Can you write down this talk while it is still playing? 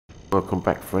Welcome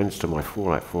back, friends, to my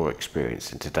Fallout 4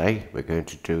 experience, and today we're going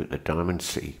to do the Diamond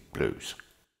City Blues.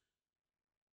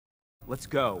 Let's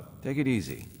go. Take it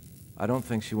easy. I don't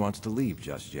think she wants to leave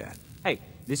just yet. Hey,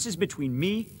 this is between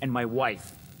me and my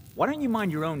wife. Why don't you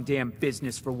mind your own damn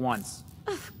business for once?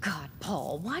 Oh, God,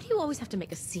 Paul, why do you always have to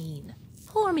make a scene?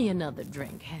 Pour me another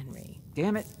drink, Henry.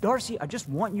 Damn it, Darcy, I just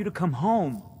want you to come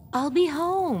home. I'll be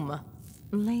home.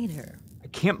 Later. I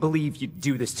can't believe you'd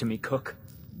do this to me, Cook.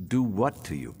 Do what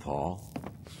to you, Paul?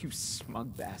 You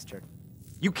smug bastard.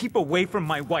 You keep away from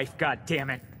my wife,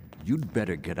 goddammit. You'd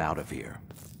better get out of here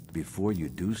before you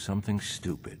do something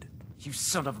stupid. You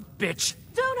son of a bitch.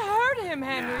 Don't hurt him,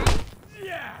 Henry!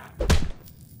 Yeah.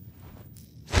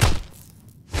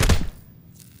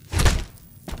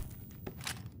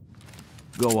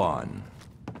 Go on.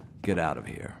 Get out of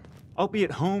here. I'll be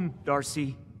at home,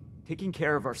 Darcy, taking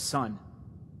care of our son.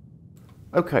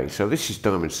 Okay, so this is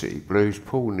Diamond City Blues.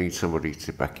 Paul needs somebody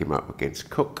to back him up against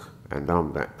Cook, and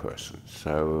I'm that person.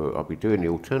 So I'll be doing the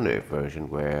alternative version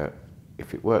where,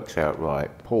 if it works out right,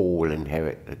 Paul will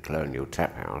inherit the colonial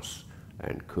tap house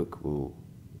and Cook will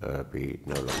be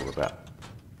no longer about.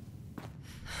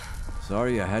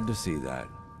 Sorry I had to see that.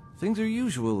 Things are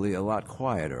usually a lot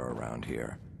quieter around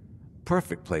here.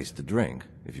 Perfect place to drink,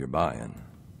 if you're buying.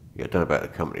 Yeah, I don't know about the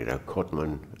company though.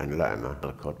 Codman and Latimer.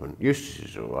 Codman. Eustace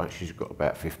is alright, she's got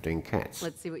about 15 cats.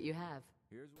 Let's see what you have.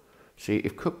 See,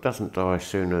 if Cook doesn't die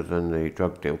sooner than the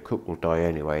drug deal, Cook will die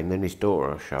anyway, and then his daughter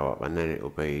will show up, and then it'll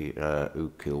be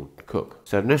who killed Cook.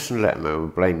 So Nelson Latimer will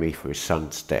blame me for his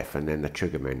son's death, and then the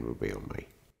triggermen will be on me.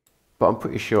 But I'm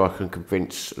pretty sure I can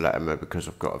convince Latimer because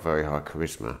I've got a very high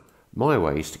charisma. My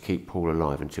way is to keep Paul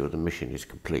alive until the mission is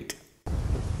complete.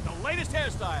 The latest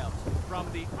hairstyles from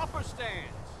the upper stands.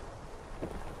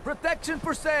 Protection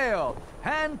for sale!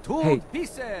 Hand-tooled Hey,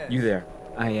 pieces! You there.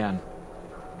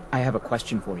 I have a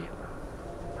question for you.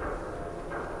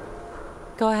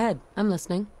 Go ahead, I'm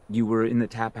listening. You were in the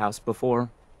tap house before,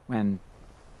 when...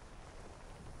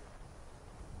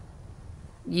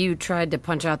 You tried to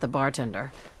punch out the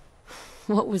bartender.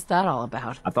 What was that all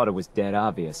about? I thought it was dead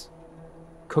obvious.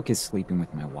 Cook is sleeping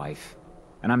with my wife,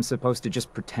 and I'm supposed to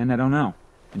just pretend I don't know,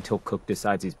 until Cook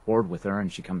decides he's bored with her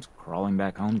and she comes crawling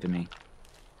back home to me.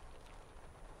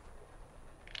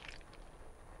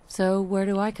 So, where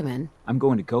do I come in? I'm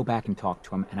going to go back and talk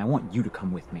to him, and I want you to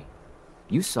come with me.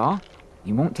 You saw?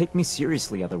 He won't take me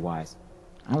seriously otherwise.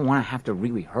 I don't want to have to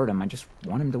really hurt him, I just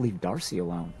want him to leave Darcy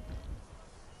alone.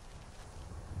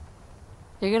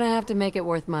 You're gonna have to make it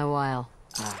worth my while.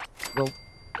 Well,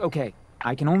 okay.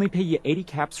 I can only pay you 80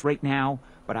 caps right now,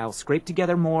 but I'll scrape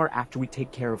together more after we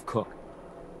take care of Cook.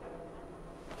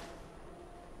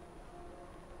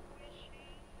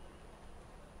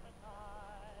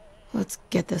 Let's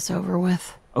get this over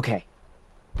with. Okay.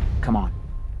 Come on.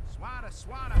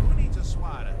 Swatter, who needs a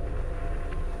swatter?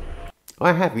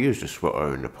 I have used a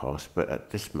swatter in the past, but at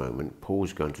this moment,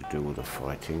 Paul's going to do all the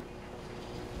fighting.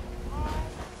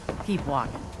 Keep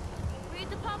walking. Read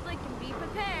the public and be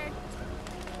prepared.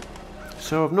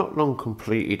 So I've not long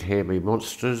completed Hear Me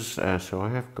Monsters, so I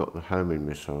have got the homing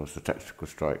missiles, the tactical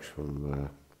strikes from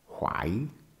Hawaii.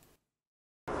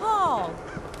 Paul!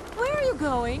 Where are you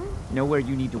going? Nowhere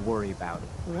you need to worry about.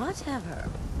 Whatever.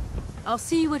 I'll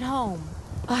see you at home.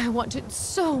 I wanted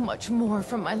so much more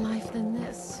from my life than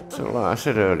this. So like I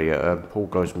said earlier, Paul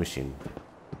goes missing.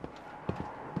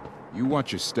 You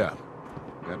watch your step.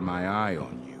 Got my eye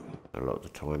on you. A lot of the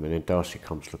time, and then Darcy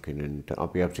comes looking, and I'll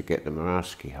be able to get the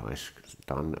Morawski heist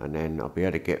done, and then I'll be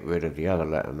able to get rid of the other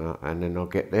Latimer, and then I'll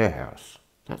get their house.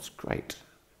 That's great.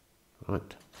 Right,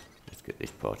 let's get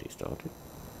this party started.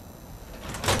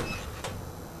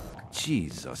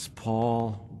 Jesus,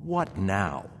 Paul. What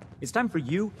now? It's time for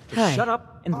you to Hey. shut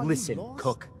up and listen,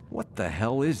 Cook. What the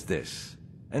hell is this?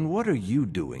 And what are you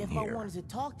doing here?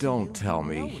 Don't tell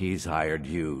me he's hired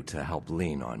you to help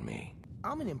lean on me.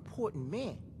 I'm an important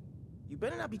man. You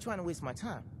better not be trying to waste my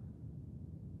time.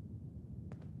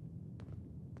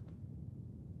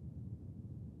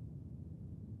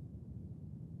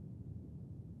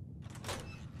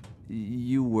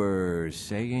 You were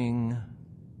saying?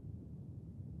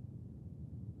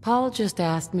 Paul just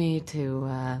asked me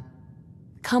to,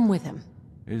 come with him.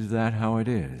 Is that how it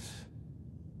is?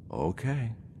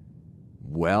 Okay.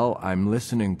 Well, I'm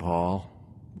listening, Paul.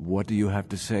 What do you have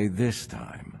to say this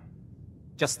time?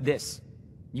 Just this.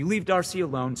 You leave Darcy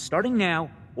alone, starting now,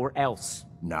 or else.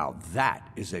 Now that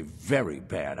is a very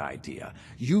bad idea.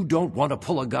 You don't want to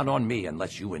pull a gun on me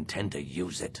unless you intend to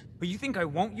use it. But you think I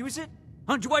won't use it?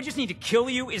 Huh? Do I just need to kill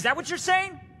you? Is that what you're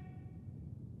saying?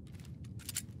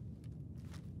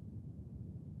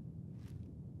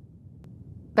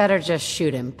 Better just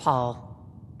shoot him, Paul.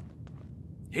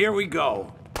 Here we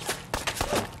go.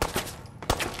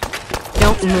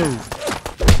 Don't move.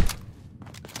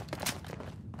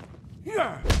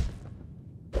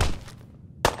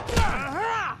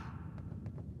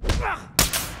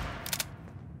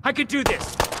 I could do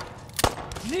this.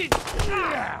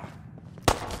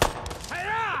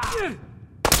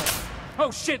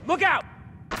 Oh shit, look out!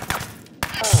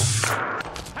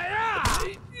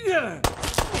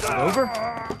 Over?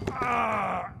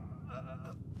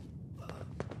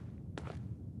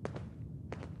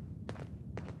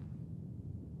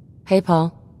 Hey,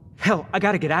 Paul. Hell, I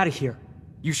gotta get out of here.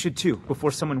 You should too,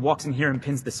 before someone walks in here and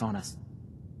pins this on us.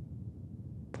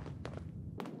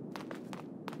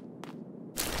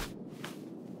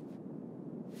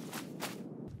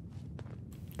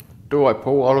 Do I,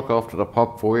 Paul? I'll look after the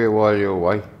pub for you while you're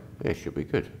away. Yeah, it should be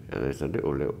good. And there's a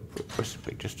little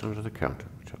recipe just under the counter,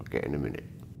 which I'll get in a minute.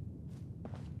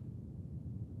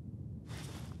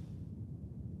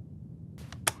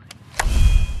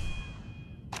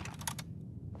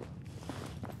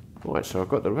 Right, so I've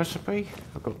got the recipe,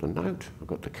 I've got the note, I've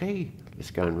got the key.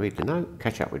 Let's go and read the note,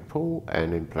 catch up with Paul,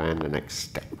 and then plan the next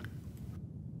step.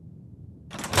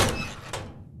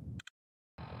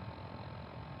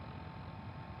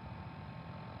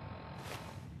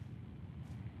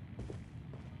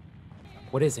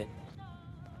 What is it?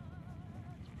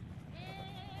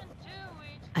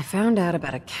 I found out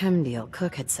about a chem deal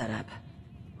Cook had set up.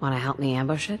 Want to help me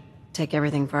ambush it? Take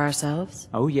everything for ourselves?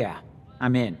 Oh yeah,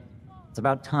 I'm in. It's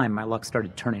about time my luck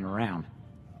started turning around.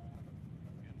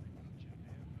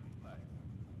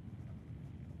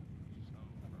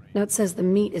 Note says the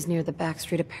meet is near the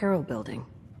Backstreet Apparel building.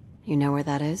 You know where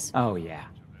that is? Oh yeah,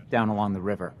 down along the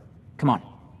river. Come on,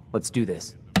 let's do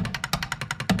this.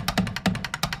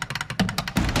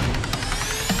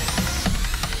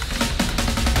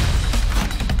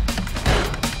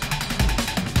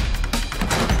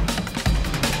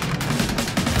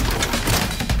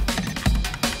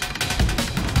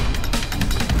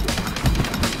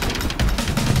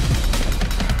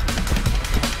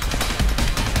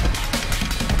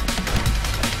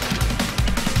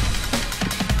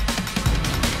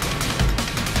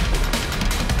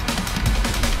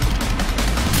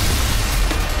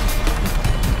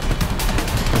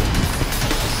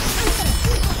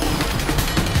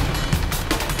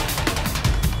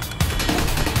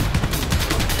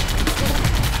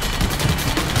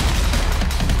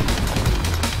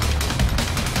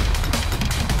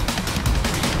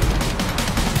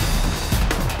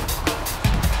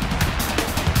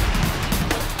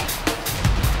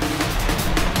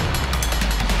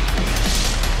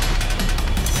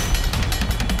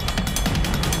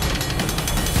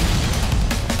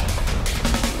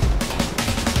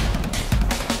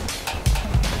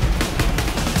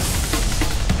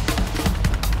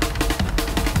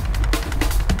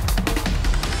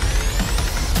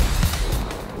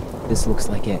 This looks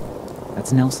like it.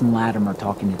 That's Nelson Latimer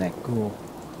talking to that ghoul.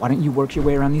 Why don't you work your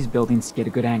way around these buildings to get a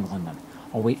good angle on them?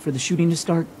 I'll wait for the shooting to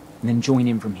start, and then join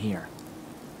in from here.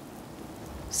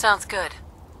 Sounds good.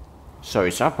 So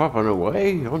it's up and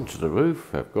away, onto the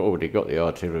roof. I've already got the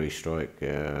artillery strike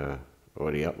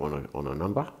already up on a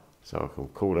number, so I can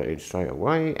call it in straight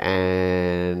away.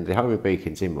 And the homing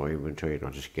beacon's in my inventory, and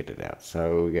I'll just get it out.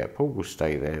 So yeah, Paul will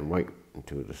stay there and wait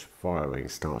until the firing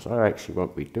starts. I actually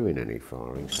won't be doing any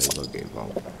firing, so he won't get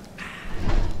involved.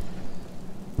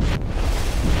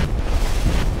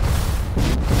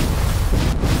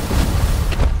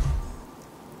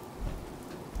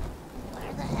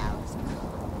 Where the hell is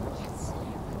Cook? Can't sit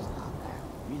here much longer.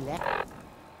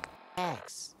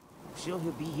 Relax. I'm sure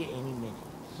he'll be here any minute.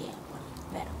 Yeah, well, you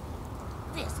better.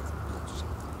 This is bullshit.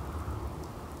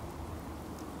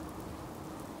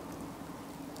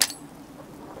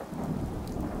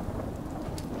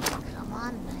 Come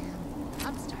on, man.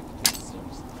 I'm starting to get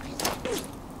seriously.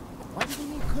 Why do we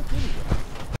need Cook anyway?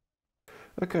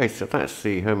 Okay, so that's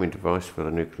the homing device for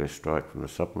the nuclear strike from the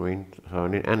submarine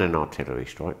and an artillery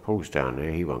strike. Paul's down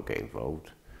there, he won't get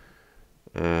involved.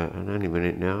 And any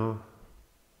minute now.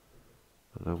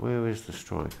 Although where is the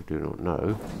strike? I do not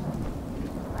know.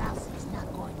 Rouse is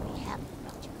not going to be happy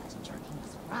about you guys jerking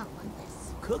us around like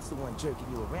this. Cook's the one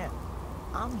jerking you around.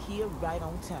 I'm here right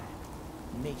on time.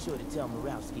 Make sure to tell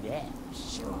Morowski to act.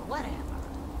 Sure, whatever.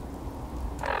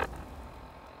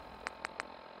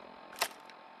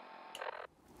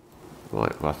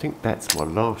 Right, well I think that's my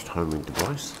last homing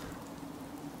device.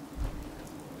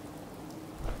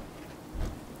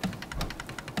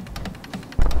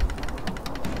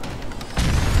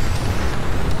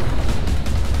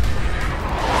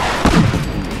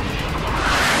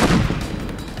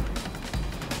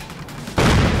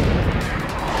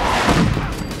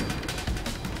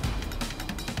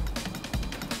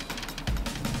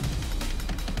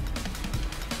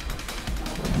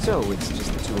 so. It's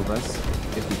just the two of us.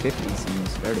 50-50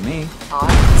 seems fair to me. Oh, I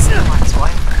can see one's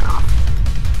wife ran off.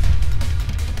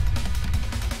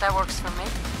 That works for me.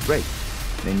 Great.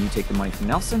 Then you take the money from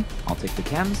Nelson, I'll take the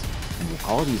chems, and we'll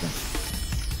call it even.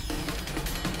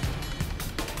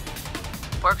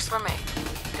 Works for me.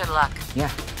 Good luck.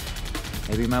 Yeah.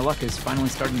 Maybe my luck is finally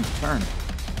starting to turn.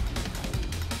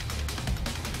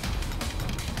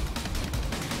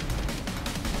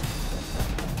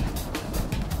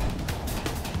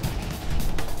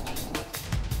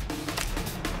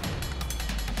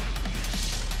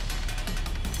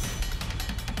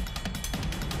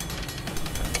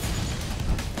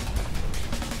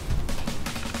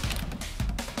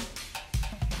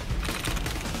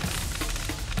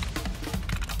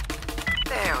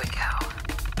 There we go.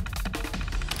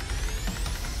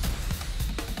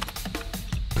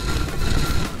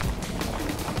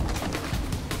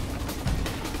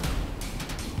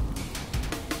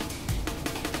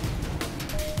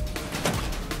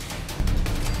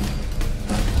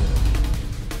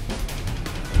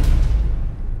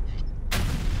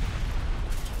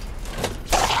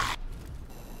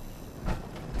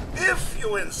 If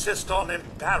you insist on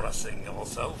embarrassing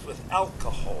yourself with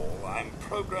alcohol, I'm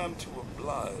programmed to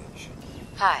oblige.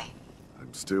 Hi.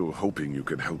 I'm still hoping you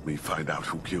can help me find out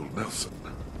who killed Nelson.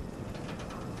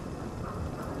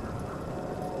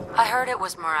 I heard it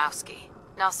was Murawski.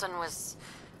 Nelson was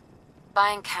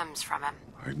buying chems from him.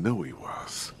 I know he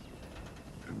was.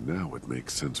 And now it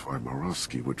makes sense why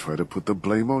Murawski would try to put the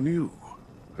blame on you.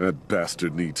 That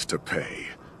bastard needs to pay.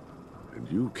 And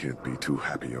you can't be too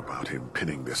happy about him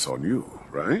pinning this on you,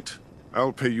 right?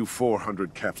 I'll pay you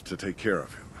 400 caps to take care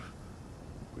of him.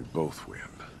 We both win.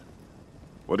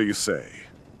 What do you say?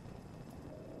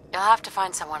 You'll have to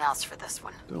find someone else for this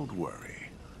one. Don't worry.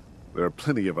 There are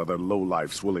plenty of other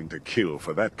lowlifes willing to kill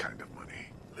for that kind of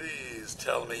money. Please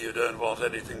tell me you don't want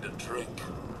anything to drink.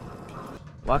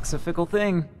 Luck's a fickle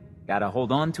thing. Gotta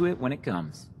hold on to it when it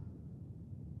comes.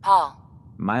 Paul.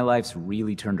 My life's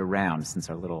really turned around since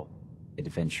our little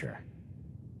adventure.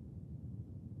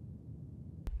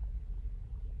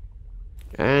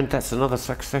 And that's another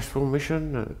successful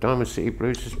mission. Diamond City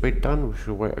Blues has been done. We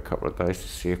shall wait a couple of days to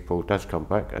see if Paul does come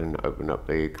back and open up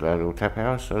the Colonial Tap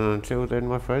House. And until then,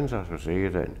 my friends, I shall see you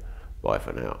then. Bye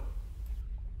for now.